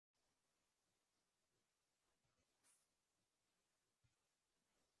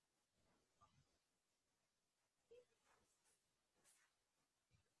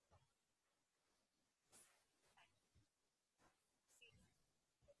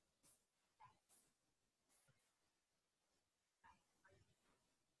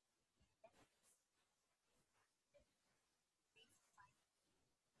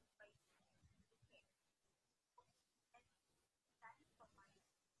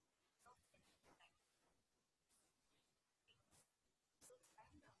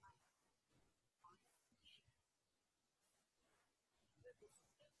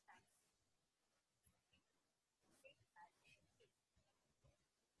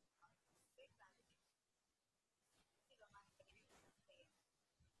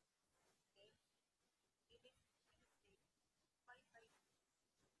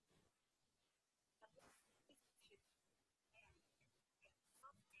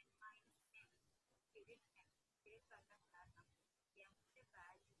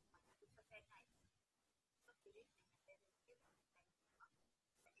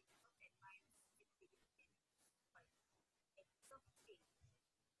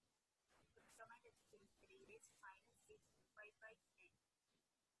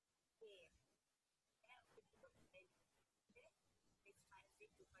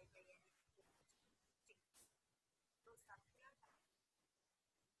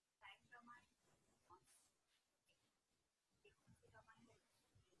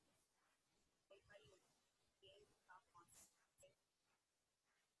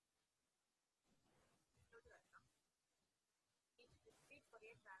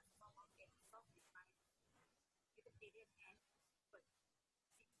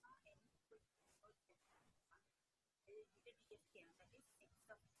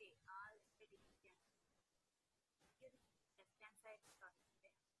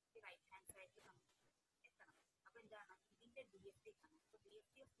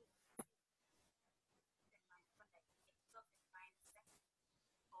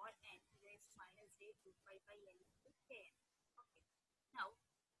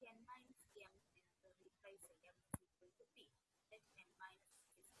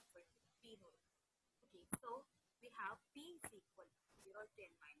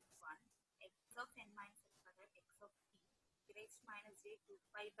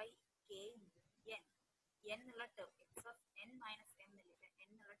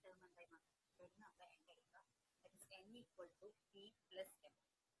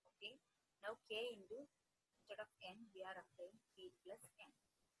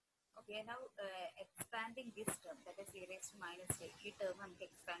Okay, now expanding this term, that is e raised to minus j, ഈ term നമുക്ക്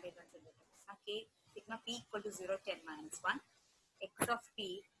expand ചെയ്തിട്ടുണ്ട്. Okay, sigma p equal to 0 to n minus 1, x of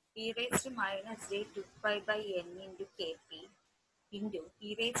p e raised to minus j 2 pi by n into kp into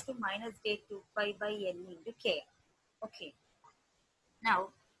e raised to minus j 2 pi by n into k. Okay, now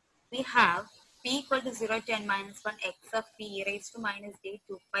we have p equal to 0 to n minus 1, x of p e raised to minus j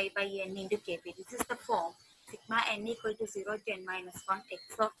 2 pi by n into kp. This is the form sigma n equal to 0 to n minus 1, x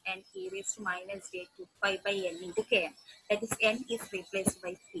of n e raised to minus j 2 pi by n into k. That is, n is replaced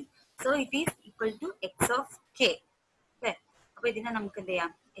by p. So it is equal to x of k. Okay. So this is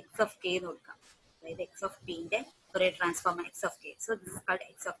x of k. X of p in the Fourier transform x of k. So this is called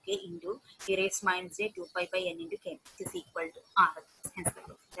x of k into e raised to minus j 2 pi by n into k, which is equal to RHS. Hence the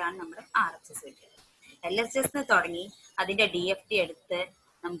proof. That's our RHS. LHS തുടങ്ങി അതിന്റെ DFT എടുത്ത്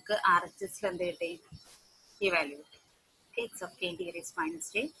നമുക്ക് RHS ഈ value. Okay, x of k into e raised to minus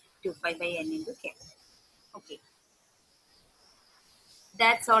j 2 pi by n into k. Okay.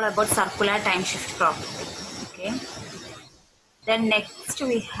 That's all about circular time shift property. Okay. Then next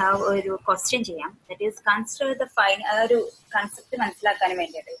we have a question that is consider the concept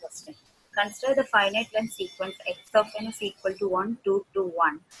question. Consider the finite length sequence x of n is equal to 1, 2, 2,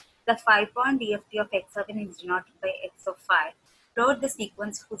 1. The 5-point DFT of x of n is denoted by x of 5. Plot the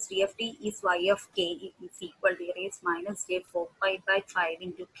sequence whose DFT is y of k is equal to e raised minus j 4 pi by 5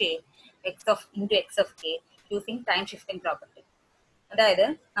 into k into x of k using time shifting property. അതായത്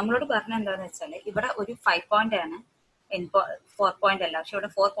നമ്മളോട് പറഞ്ഞ എന്താണെന്ന് വെച്ചാൽ ഇവിടെ ഒരു 5 point ആണ് 4 point അല്ല, പക്ഷെ ഇവിടെ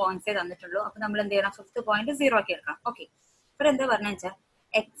 4 പോയിന്റ്സേ തന്നിട്ടുള്ളൂ. അപ്പൊ നമ്മൾ എന്ത് ചെയ്യണം, 5th പോയിന്റ് 0 ആക്കി എടുക്കണം. ഓക്കെ, ഇവിടെ എന്താ പറഞ്ഞ വെച്ചാൽ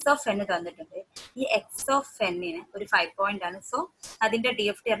എക്സ് ഓഫ് എൻ തന്നിട്ടുണ്ട്. ഈ എക്സ് ഓഫ് എന്നിന് ഒരു 5 പോയിന്റ് ആണ്. സോ അതിന്റെ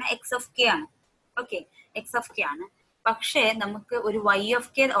DFT പറഞ്ഞാൽ എക്സ് ഓഫ് കെ ആണ്. ഓക്കെ, എക്സ് ഓഫ് കെ ആണ്. പക്ഷേ നമുക്ക് ഒരു വൈ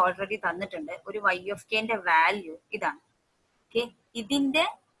ഓഫ് കെ ഓൾറെഡി തന്നിട്ടുണ്ട്. ഒരു വൈ ഓഫ് കെന്റെ വാല്യൂ ഇതാണ്. ഓക്കെ, ഇതിന്റെ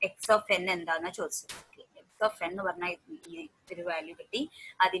എക്സ് ഓഫ് എൻ എന്താണെന്ന് ചോദിച്ചത്. എക്സ് ഓഫ് എന്ന് പറഞ്ഞാൽ ഈ ഒരു വാല്യൂ കിട്ടി.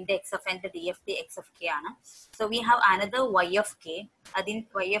 അതിന്റെ എക്സ് ഓഫ് എൻ്റെ DFT എക്സ് ഓഫ് കെ ആണ്. So we have another Y of K.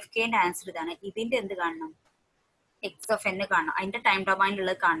 Y of കെന്റെ answer ഇതാണ്. ഇതിന്റെ എന്ത് കാണണം, എക്സ് ഓഫ് എന്ന് കാണണം. അതിന്റെ ടൈം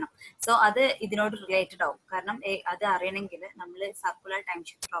ഡൊമൈനിലുള്ളത് കാണണം. സോ അത് ഇതിനോട് റിലേറ്റഡ് ആവും. കാരണം അത് അറിയണമെങ്കിൽ നമ്മൾ സർക്കുലർ ടൈം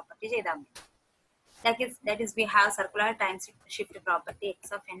ഷിഫ്റ്റ് പ്രോപ്പർട്ടി ചെയ്താൽ മതി. That is we have circular time shift property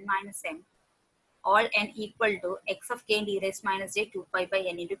x of n minus m, all n equal to x of k and e raised minus j 2 pi by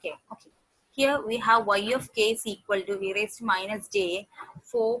n into k. Okay, here we have y of k is equal to e raised minus j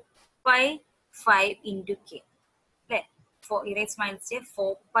 4 pi 5 into k. Okay, for e raised minus j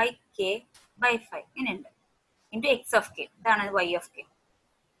 4 pi k by 5 into x of k. That is y of k.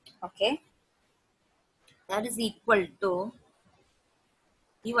 Okay, that is equal to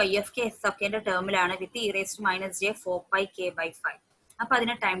ഈ y of k s of k ന്റെ ടേമിലാണ് വിത്ത് e raised to minus j 4 pi k by 5. അപ്പൊ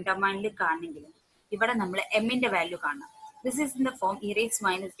അതിനെ time ഡൊമൈനിൽ കാണണമെങ്കിൽ ഇവിടെ നമ്മൾ എമ്മിന്റെ value കാണണം. This is in the form E raise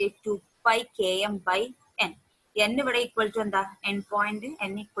minus J 2π km by n. n ഇവിടെ ഈക്വൽ ടു എന്താ, n point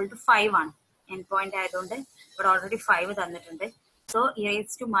n equal to 5 ആണ്. n പോയിന്റ് ആയതുകൊണ്ട് ഇവിടെ ഓൾറെഡി 5 തന്നിട്ടുണ്ട്. So E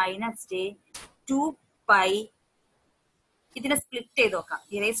raise to minus J 2π, ഇതിനെ സ്പ്ലിറ്റ് ചെയ്ത് നോക്കാം.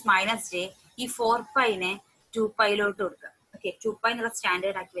 ഇ റേസ് മൈനസ് ജെ ഈ 4π-നെ 2πയിലോട്ട് കൊടുക്കുക. ഓക്കെ, 2π എന്നുള്ള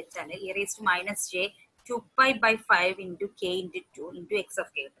സ്റ്റാൻഡേർഡ് ആക്കി വെച്ചാൽ E raise to minus J 2π by 5 into k into 2 into x of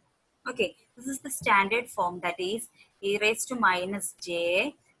k. Okay, this is the standard form, that is e raised to minus j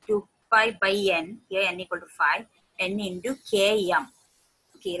 2π by n, here n equal to 5, n into km.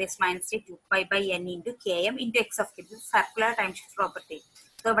 Okay, e raised to minus j 2π by n into km into x of k. This is circular time shift property.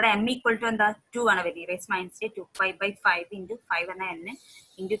 So ഇവിടെ m equal to എന്താ 2 ആണ് വരിക. e raised to minus j 2π by 5 into 5 എന്ന n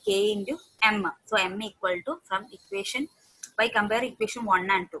into k into m. So m equal to, from equation, by compare equation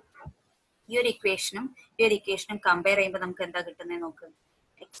 1 and 2, ഈ ഒരു ഇക്വേഷനും compare ചെയ്യുമ്പോൾ നമുക്ക് എന്താ കിട്ടുന്നത് നോക്ക്.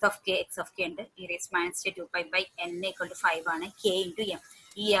 എക്സ് ഓഫ് കെ ഉണ്ട്. E raise minus J 2π by n equal to 5 ആണ്. കെ ഇൻറ്റു എം,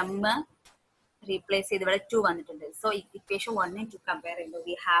 ഈ എം റീപ്ലേസ് ചെയ്ത് ഇവിടെ 2 വന്നിട്ടുണ്ട്. സോ ഇക്വേഷൻ 1 2 കമ്പയർ ചെയ്യുമ്പോൾ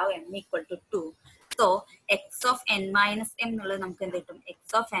we have M equal to 2. So X of N minus M എന്നുള്ളത് നമുക്ക് എന്ത് കിട്ടും,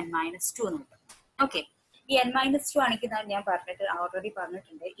 എക്സ് ഓഫ് എൻ മൈനസ് 2 എന്ന് കിട്ടും. ഓക്കെ, ഈ n മൈനസ് 2 ആണെങ്കിൽ ഞാൻ ഓൾറെഡി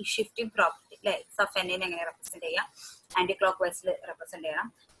പറഞ്ഞിട്ടുണ്ട് ഈ ഷിഫ്റ്റിംഗ് പ്രോപ്പർട്ടി അല്ലെ. എക്സ് ഓഫ് എന്നിനെ എങ്ങനെ റെപ്രസെന്റ് ചെയ്യാം, ആന്റി ക്ലോക്ക് വൈസിൽ റെപ്രസെന്റ് ചെയ്യണം.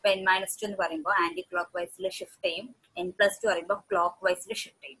 ഇപ്പൊ n മൈനസ് 2 എന്ന് പറയുമ്പോൾ ആന്റി ക്ലോക്ക് വൈസിൽ ഷിഫ്റ്റ് ചെയ്യും, n പ്ലസ് 2 പറയുമ്പോൾ ക്ലോക്ക് വൈസിൽ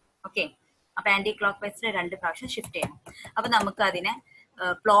ഷിഫ്റ്റ് ചെയ്യും. ഓക്കെ, അപ്പൊ ആന്റി ക്ലോക്ക് വൈസിൽ 2 പ്രാവശ്യം ഷിഫ്റ്റ് ചെയ്യണം. അപ്പൊ നമുക്ക് അതിനെ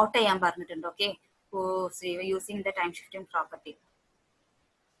പ്ലോട്ട് ചെയ്യാൻ പറഞ്ഞിട്ടുണ്ട്. Okay, using the time shifting property.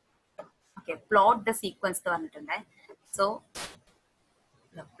 Okay, plot the sequence പറഞ്ഞിട്ടുണ്ട്. സോ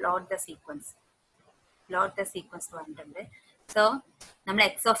പ്ലോട്ട് ദ സീക്വൻസ് പറഞ്ഞിട്ടുണ്ട്. സോ നമ്മൾ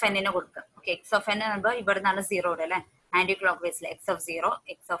എക്സ് ഓഫ് എന്നിനെ കൊടുക്കുക. ഓക്കെ, എക്സ് ഓഫ് എൻ പറയുമ്പോൾ ഇവിടെ നിന്നാണ് 0 അല്ലെ, anti clock വൈസിൽ X of 0,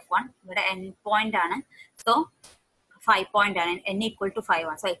 X of 1 ഇവിടെ n പോയിന്റ് ആണ്. സോ 5 പോയിന്റ് ആണ്, n ഈക്വൽ ടു 5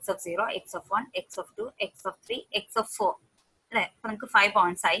 ആണ്. So X of 0, X of 1, X of 2, X of 3, X of 4 അല്ലെ. അപ്പൊ നമുക്ക് 5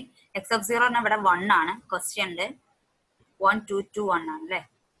 പോയിന്റ്സ് ആയി. എക്സ് ഓഫ് 0 ഇവിടെ 1 ആണ്. ക്വസ്റ്റ്യനില് 1 2 2 1 ആണ് അല്ലെ,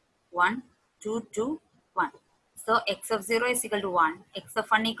 1 2 2 1. So x of 0 is equal to 1, x of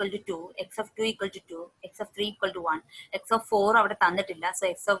 1 equal to 2, x of 2 equal to 2, x of 3 equal to 1, x of 4 അവിടെ തന്നിട്ടില്ല.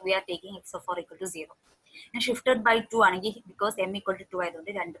 So we are taking x of 4 equal to 0. Shifted by 2 ആണെങ്കിൽ because m equal to 2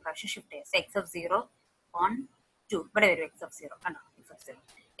 ആയതുകൊണ്ട് 2 പ്രാവശ്യം shift ചെയ്യാം. So x of 0 1 2 ഇവിടെ വരും x of 0 കണ്ടോ, x of 0,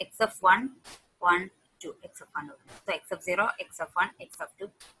 x of 1 1 2, x of 1. So x of 0, x of 1, x of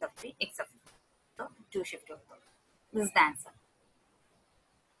 2, x of 3, x of 4. So 2 shift over. This is the answer.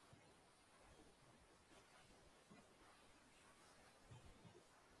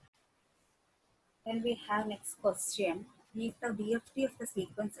 Then we have next question. If the DFT of the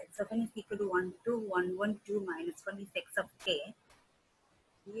sequence x of n is equal to 1 2 1 1 2 minus 1 is x of k,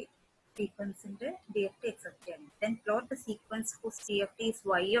 the sequence in the DFT x of k. Then plot the sequence whose DFT is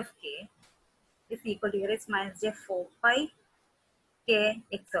y of k is equal to e raised minus j 4π k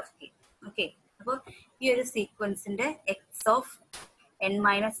x of k. Okay, അപ്പോൾ ഈ ഒരു സീക്വൻസിന്റെ x of n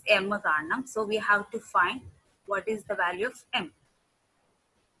minus m കാണണം. So we have to find what is the value of m.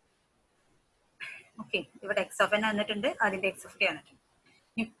 Okay, ഇവിടെ X of N വന്നിട്ടുണ്ട്, അതിന്റെ X of K വന്നിട്ടുണ്ട്.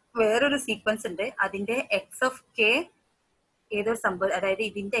 വേറൊരു sequence ഉണ്ട്, അതിന്റെ എക്സ് ഓഫ് കെ ഏതൊരു സംഭവം, അതായത്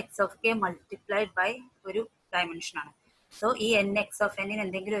ഇതിന്റെ X of K multiplied by ഒരു ഡയമെൻഷൻ ആണ്. സോ ഈ എൻ എക്സ് ഓഫ് എന്നിന്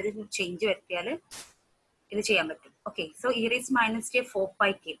എന്തെങ്കിലും ഒരു ചേഞ്ച് വരുത്തിയാൽ ഇത് ചെയ്യാൻ പറ്റും. Okay, so E raise minus J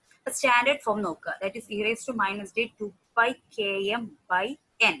 4π k. Standard form നോക്കുക, that is E raise to minus J 2π km by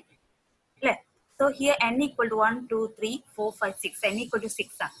n അല്ലെ. So here n equal to 1 2 3 4 5 6, n equal to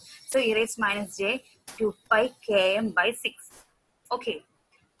 6 ആണ്. So e raised minus j 2π km by 6. Okay,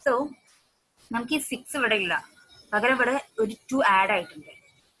 so നമുക്ക് ഈ 6 ഇവിടെ ഇല്ല, പകരം ഇവിടെ ഒരു 2 ആഡ് ആയിട്ടുണ്ട്.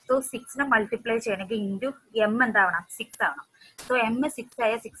 സോ 6നെ മൾട്ടിപ്ലൈ ചെയ്യണമെങ്കിൽ ഇൻറ്റു എം എന്താവണം, 6 ആവണം. സോ എം 6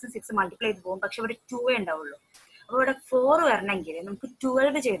 ആയ 6 മൾട്ടിപ്ലൈ ചെയ്ത് പോകും, പക്ഷെ ഇവിടെ 2 ഉണ്ടാവുള്ളൂ. അപ്പോൾ ഇവിടെ 4 വരണമെങ്കിൽ നമുക്ക്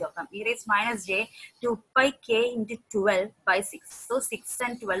 12 ചെയ്ത് നോക്കാം. E raise minus J 2π k into 12 by 6. So 6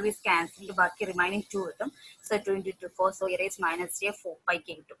 and 12 is cancelled, ബാക്കി റിമൈനിങ് 2 കിട്ടും. So 2 into 2 4. So E raise minus J 4π k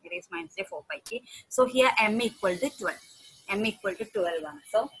കിട്ടും. E raise minus J 4π k. So here m equal to 12. m equal to 12 ആണ്.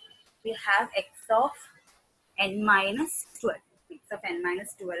 So we have x of n minus 12. x of n minus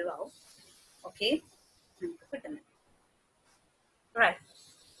 12 ആവും. Okay, നമുക്ക് കിട്ടുന്നത് right.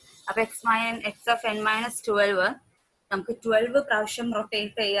 അപ്പൊ X of N minus 12 നമുക്ക് 12 പ്രാവശ്യം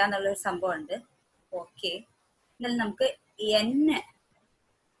rotate ചെയ്യാന്നുള്ളൊരു സംഭവം ഉണ്ട്. Okay, എന്നാൽ നമുക്ക്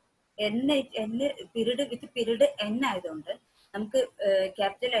പീരീഡ് വിത്ത് പീരീഡ് n ആയതുകൊണ്ട് നമുക്ക്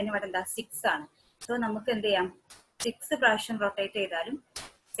ക്യാപിറ്റൽ n ഇവിടെ എന്താ 6 ആണ്. സോ നമുക്ക് എന്ത് ചെയ്യാം, 6 പ്രാവശ്യം റൊട്ടേറ്റ് ചെയ്താലും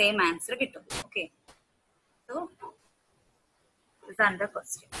സെയിം ആൻസർ കിട്ടും. ഓക്കെ, സോ ഇതാണ് ദ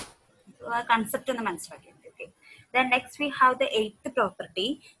ക്വസ്റ്റ്യൻ. കൺസെപ്റ്റ് ഒന്ന് മനസ്സിലാക്കി. Okay, Then next we have the eighth property,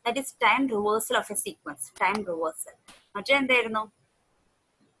 that is time reversal of a sequence. Time reversal. മറ്റേ എന്തായിരുന്നു?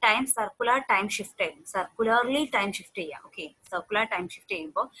 Time circular time shift. Circularly time shift ചെയ്യാം. Okay. Circular time shift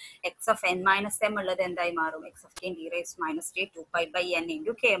ചെയ്യുമ്പോൾ x of n minus m ഉള്ളത് എന്തായി മാറും? x of k e raised minus j 2 pi by n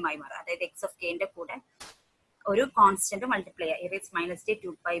into k ആയി മാറും. അതായത് x of k ന്റെ കൂടെ ഒരു കോൺസ്റ്റന്റ് മൾട്ടിപ്ലൈ ചെയ്യാം. e raised minus j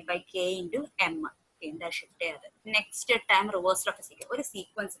 2 pi by k into m. എന്താ ഷിഫ്റ്റ് ചെയ്യാതെ. Next time reversal of sequence. ഒരു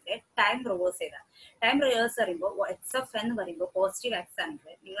സീക്വൻസിന്റെ ടൈം റിവേഴ്സ് ചെയ്താൽ, ടൈം റിവേഴ്സ് പറയുമ്പോൾ എക്സ് ഓഫ് എന്ന് പറയുമ്പോൾ പോസിറ്റീവ് എക്സ്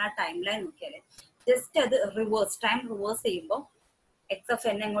ആണെങ്കിൽ നിങ്ങൾ ആ ടൈം ലൈൻ നോക്കിയാൽ ജസ്റ്റ് അത് റിവേഴ്സ് ടൈം റിവേഴ്സ് ചെയ്യുമ്പോൾ എക്സ് ഓഫ്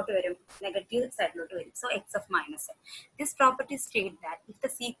എൻ എങ്ങോട്ട് വരും? നെഗറ്റീവ് സൈഡിലോട്ട് വരും. So X of minus N. This property state that if the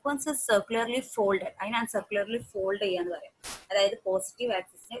sequence is circularly folded, അതിനാണ് സർക്കുലർലി ഫോൾഡ് ചെയ്യാന്ന് പറയാം. അതായത് പോസിറ്റീവ്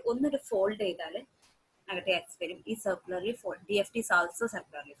ആക്സിസിനെ ഒന്നൊരു ഫോൾഡ് ചെയ്താൽ നെഗറ്റീവ് ആക്സിസ് വരും. ഈ circularly fold, DFT is also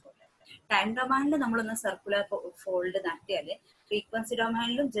circularly folded. Time ഡൊമൈനിൽ നമ്മളൊന്ന് സർക്കുലർ ഫോൾഡ് നടത്തിയാൽ ഫ്രീക്വൻസി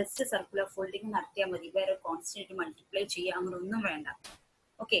ഡൊമൈനിലും ജസ്റ്റ് സർക്കുലർ ഫോൾഡിങ് നടത്തിയാൽ മതി. വേറെ കോൺസ്റ്റന്റ് മൾട്ടിപ്ലൈ ചെയ്യുക അങ്ങനൊന്നും വേണ്ട.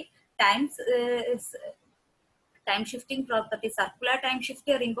 Okay. Time shifting property, circular time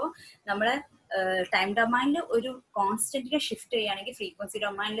shift പറയുമ്പോൾ നമ്മൾ ടൈം ഡൊമൈനിൽ ഒരു കോൺസ്റ്റന്റിനെ ഷിഫ്റ്റ് ചെയ്യുകയാണെങ്കിൽ ഫ്രീക്വൻസി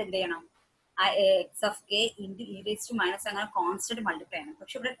ഡൊമൈനിൽ എന്ത് ചെയ്യണം? X of K into E raise to minus അങ്ങനെ കോൺസ്റ്റന്റ് മൾട്ടിപ്ലൈ ചെയ്യണം.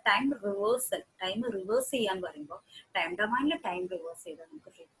 പക്ഷെ ഇവിടെ ടൈം റിവേഴ്സൽ, ടൈം റിവേഴ്സ് ചെയ്യാൻ പറയുമ്പോൾ ടൈം ഡൊമൈനിൽ ടൈം റിവേഴ്സ് ചെയ്താൽ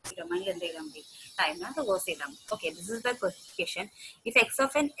നമുക്ക് ഫ്രീക്വൻസി ഡൊമൈനിൽ എന്ത് ചെയ്താൽ മതി? ടൈമിനെ റിവേഴ്സ് ചെയ്താൽ മതി. Okay, this is the question. If X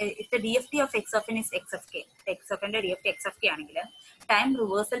of N, if the DFT of X of N is X of K, X of എൻ്റെ DFT എക്സ് ഓഫ് കെ ആണെങ്കിൽ time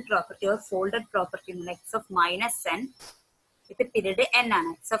reversal property or folded property X of minus N with period N ആണ്.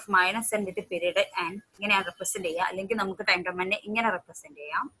 X of minus N with period N ഇങ്ങനെയാണ് represent ചെയ്യുക. അല്ലെങ്കിൽ നമുക്ക് time ഡൊമൈനെ ഇങ്ങനെ represent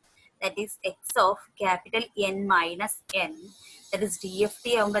ചെയ്യാം. That is x of capital N minus n. That is DFT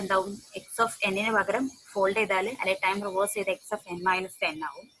ആവുമ്പോൾ എന്താവും? x of n ന് പകരം ഫോൾഡ് ചെയ്താൽ അല്ലെ ടൈം റിവേഴ്സ് ചെയ്ത് x of n minus n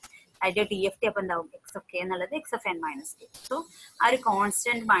ആവും. അതിന്റെ DFT അപ്പം എന്താവും? x of k എന്നുള്ളത് x of n minus k. So ആ ഒരു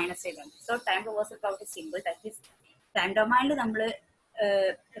കോൺസ്റ്റന്റ് മൈനസ് ചെയ്താണ്. So time reversal property simple. That is time ഡൊമൈനിൽ നമ്മൾ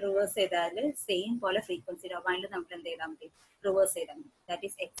റിവേഴ്സ് ചെയ്താൽ സെയിം പോലെ ഫ്രീക്വൻസി ഡൊമൈനിൽ നമ്മൾ എന്ത് ചെയ്താൽ മതി? റിവേഴ്സ് ചെയ്താൽ മതി. That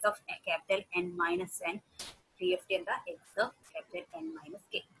is x of capital N minus n. DFT എന്താ? x of capital N minus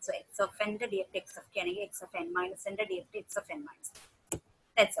k. So x of n ന്റെ DFT x of k ആണെങ്കിൽ x of n minus n ന്റെ DFT x of n minus k.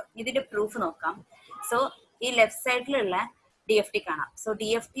 That's all. ഇതിന്റെ proof നോക്കാം. So ഈ left സൈഡിലുള്ള DFT കാണാം. So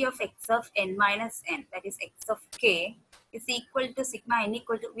DFT of x of n minus n, that is x of k, is equal to sigma n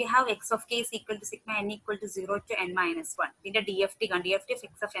equal to, we have x of k is equal to sigma n equal to 0 to n minus 1. ഇതിന്റെ DFT of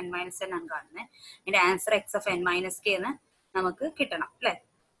x of n minus n ആണ് കാണുന്നത്. ഇതിന്റെ answer x of n minus k എന്ന് നമുക്ക് കിട്ടണം അല്ലേ?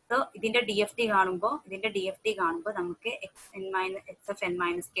 So ഇതിന്റെ DFT കാണുമ്പോൾ നമുക്ക് x of n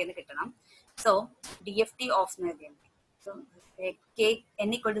minus k എന്ന് കിട്ടണം. So DFT of so k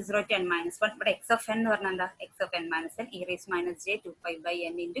n equal to 0 to n minus 1. ഇവിടെ x of n എന്ന് പറഞ്ഞാൽ എന്താ? x of n minus n e raised minus j 2 pi by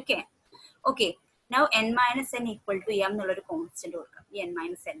n into k. Okay, now n minus n equal to m എന്നുള്ളൊരു constant കൊടുക്കാം ഈ n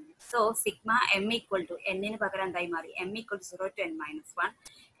minus n. So sigma m equal to n ന് പകരം എന്തായി മാറി? m equal to 0 to n minus 1.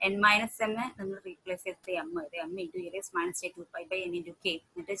 n minus m നമ്മൾ replace ചെയ്ത് m into e raised minus j 2 pi by n into k.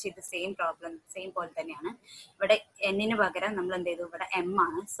 എന്നിട്ട് ചെയ്ത സെയിം പ്രോബ്ലം സെയിം പോലെ തന്നെയാണ്. ഇവിടെ n ന് പകരം നമ്മൾ എന്ത് ചെയ്തു? ഇവിടെ m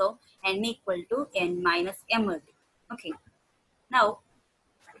ആണ്. So n equal to n minus m എഴുതി. Okay, now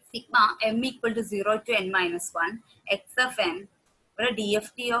sigma m equal to 0 to n minus 1 x of n. ഇവിടെ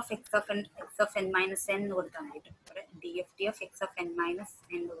DFT of x of n minus n എന്ന് കൊടുത്താൽ മതി. ഇവിടെ DFT of x of n minus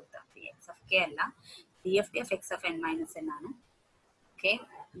n എന്ന് കൊടുത്താൽ മതി. x of k അല്ല, DFT of x of n minus n ആണ്. Okay,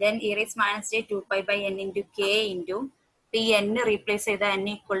 then e raised minus j 2 pi by n into k into ഈ n റീപ്ലേസ് ചെയ്ത n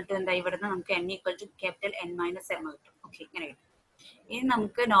equal to എന്താ? ഇവിടുന്ന് നമുക്ക് n equal to capital N minus m കിട്ടും. Okay, ഇങ്ങനെ കിട്ടും. ഇനി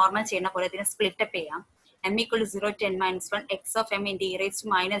നമുക്ക് നോർമൽ ചെയ്യുന്ന പോലെ ഇതിനെ സ്പ്ലിറ്റ് അപ്പ് ചെയ്യാം. m equal to 0 to n minus 1 x of m into e raised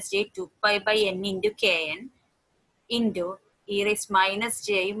minus j 2 pi by n into kn into e raised minus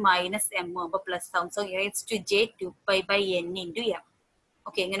j minus m ആകുമ്പോൾ പ്ലസ് ആവും. So e raised to j 2 pi by n into m.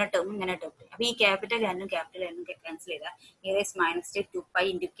 Okay, ഇങ്ങനെ term അപ്പൊ ഈ capital എന്നും cancel ചെയ്താൽ e raised minus j 2 pi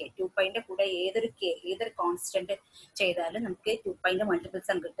into k. 2 പൈന്റെ കൂടെ ഏതൊരു constant ചെയ്താലും നമുക്ക് 2 പൈന്റെ മൾട്ടിപ്പിൾസ്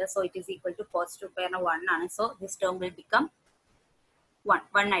ആണ് കിട്ടുക. So it is equal to cos 2 pi 1 ആണ്. So this term will become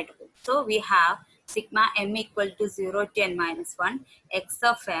 1 ആയിട്ട് പോകും. So we have sigma m equal to 0 to n minus 1 x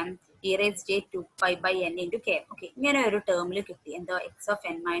of m e raised j 2 pi by n into k. Okay, ഇങ്ങനെ ഒരു ടേമിൽ കിട്ടി എന്തോ x of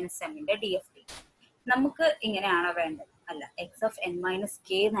n minus m ന്റെ DFT. നമുക്ക് ഇങ്ങനെയാണോ വേണ്ടത്? അല്ല, x of n minus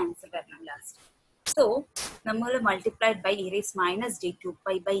k എന്ന് ആൻസർ വരണം ലാസ്റ്റ്. സോ നമ്മൾ multiplied by e raised minus j 2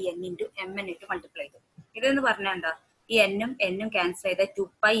 pi by n into m എന്നിട്ട് മൾട്ടിപ്ലൈ ചെയ്തു. ഇതെന്ന് പറഞ്ഞാൽ എന്താ? ഈ n ക്യാൻസൽ ചെയ്ത 2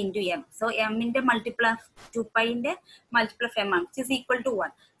 pi into m. So m-ന്റെ multiple 2 പൈന്റെ multiple of m ആണ്, which is equal to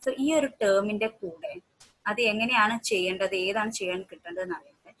 1. So ഈ ഒരു ടേമിന്റെ കൂടെ അത് എങ്ങനെയാണ് ചെയ്യേണ്ടത്, ഏതാണ് ചെയ്യാൻ കിട്ടേണ്ടത് എന്ന്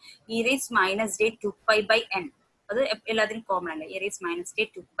അറിയുന്നത് e raised minus j 2 pi by n. അത് എല്ലാത്തിനും കോമൺ അല്ലേ. e raised minus j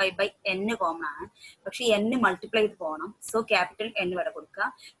 2pi by n common ആണ്. പക്ഷെ n മൾട്ടിപ്ലൈ ചെയ്ത് പോകണം. സോ ക്യാപിറ്റൽ n ഇവിടെ കൊടുക്കുക.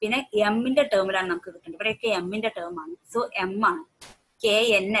 പിന്നെ എമ്മിന്റെ ടേമിലാണ് നമുക്ക് കിട്ടുന്നത്. ഇവിടെയൊക്കെ എമ്മിന്റെ ടേം ആണ്. സോ എം ആണ്, കെ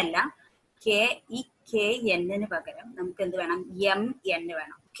എൻ അല്ല. ഈ കെ എന്നിന് പകരം നമുക്ക് എന്ത് വേണം, എം എൻ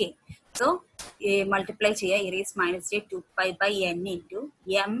വേണം. ഓക്കെ, സോ മൾട്ടിപ്ലൈ ചെയ്യുക e raised minus j 2pi by n into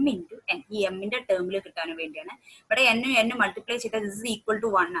m into n. ഈ എമ്മിന്റെ ടേമിൽ കിട്ടാൻ വേണ്ടിയാണ്. ഇവിടെ n മൾട്ടിപ്ലൈ ചെയ്താൽ ദിസ് ഇസ് ഈക്വൽ ടു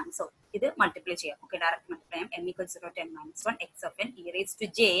 1 ആണ്. സോ ഇത് മൾട്ടിപ്ലൈ ചെയ്യാം. ഓക്കെ, ഡയറക്റ്റ് മൾട്ടിപ്ലൈ ചെയ്യാം. m equals 0 to n minus 1 x of n e raised to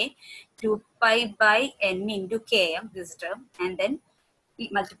j 2pi by n into km this term, and then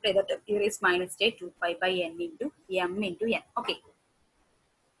multiply that e raised minus j 2pi by n into m into n. Okay,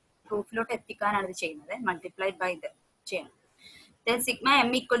 പ്രൂഫിലോട്ട് എത്തിക്കാനാണ് ഇത് ചെയ്യുന്നത്. Multiply by ഇത് ചെയ്യണം. Then sigma m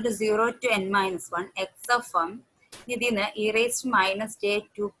equal to 0 to n minus 1 x of m. ഇതിൽ നിന്ന് e raised minus j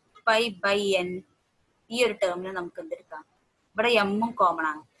 2pi by n ഈ ഒരു ടേമിന് നമുക്ക് എന്തെടുക്കാം, ഇവിടെ എമ്മും കോമൺ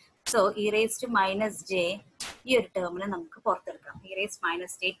ആണ്. So e raised minus j ഈ ഒരു ടേമിന് നമുക്ക് പുറത്തെടുക്കാം. e raised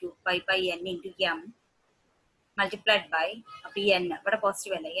minus j 2pi by n into m multiplied by, അപ്പൊ ഈ n ഇവിടെ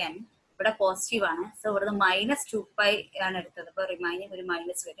പോസിറ്റീവ് അല്ല, n ഇവിടെ പോസിറ്റീവ് ആണ്. സോ ഇവിടെ മൈനസ് 2pi ആണ് എടുത്തത്. അപ്പൊ റിമൈനിങ് ഒരു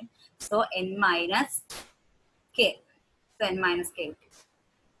മൈനസ് വരും. So n minus k. So n minus k.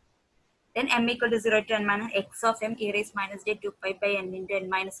 Then m equal to 0 to n minus x of m e raised minus j 2pi by n into n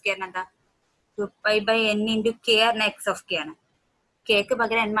minus k ആണ്. എന്താ 2pi by n into k ആണ് x of k ആണ്. k ക്ക്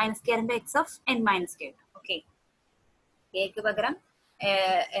പകരം n minus k ആണ് x of n minus k. Okay, k ക്ക് പകരം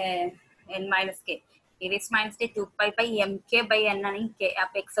n minus k. e raised minus j 2pi by mk by n ആണ് k,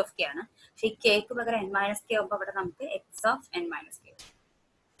 അപ്പൊ x of k ആണ്. പക്ഷെ ഈ k ക്ക് പകരം n minus k ആകുമ്പോൾ അവിടെ നമുക്ക് x of n minus k.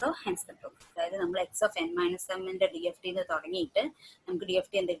 So hence the proof. അതായത് നമ്മൾ x of n minus mന്റെ DFT തുടങ്ങിയിട്ട് നമുക്ക്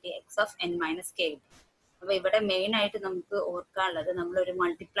DFT എന്തൊക്കെ x of n minus k കിട്ടും. അപ്പൊ ഇവിടെ മെയിൻ ആയിട്ട് നമുക്ക് ഓർക്കാനുള്ളത്, നമ്മളൊരു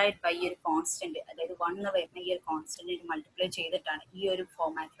മൾട്ടിപ്ലൈഡ് ബൈ ഒരു കോൺസ്റ്റന്റ്, അതായത് 1 വരുന്ന ഈ ഒരു കോൺസ്റ്റന്റ് മൾട്ടിപ്ലൈ ചെയ്തിട്ടാണ് ഈ ഒരു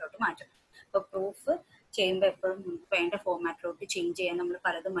ഫോമാറ്റിലോട്ട് മാറ്റുന്നത്. അപ്പൊ പ്രൂഫ് ചെയ്യുമ്പോൾ എപ്പോഴും നമുക്ക് വേണ്ട ഫോമാറ്റിലോട്ട് ചേഞ്ച് ചെയ്യാൻ നമ്മൾ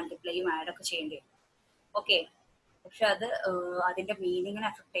പലതും മൾട്ടിപ്ലൈയും ആഡൊക്കെ ചെയ്യേണ്ടി വരും. ഓക്കെ, പക്ഷെ അത് അതിന്റെ മീനിങ്ങിനെ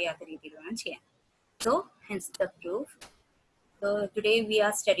അഫക്ട് ചെയ്യാത്ത രീതിയിൽ വേണം ചെയ്യാൻ. So hence the proof. So today we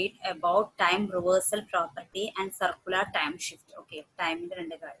are studied about time reversal property and circular time shift. Okay, time in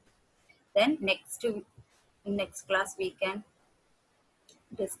the കാര്യം. Then in next class we can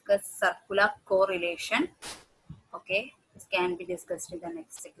discuss circular correlation. Okay, this can be discussed in the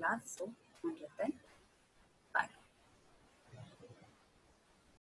next class. So until then.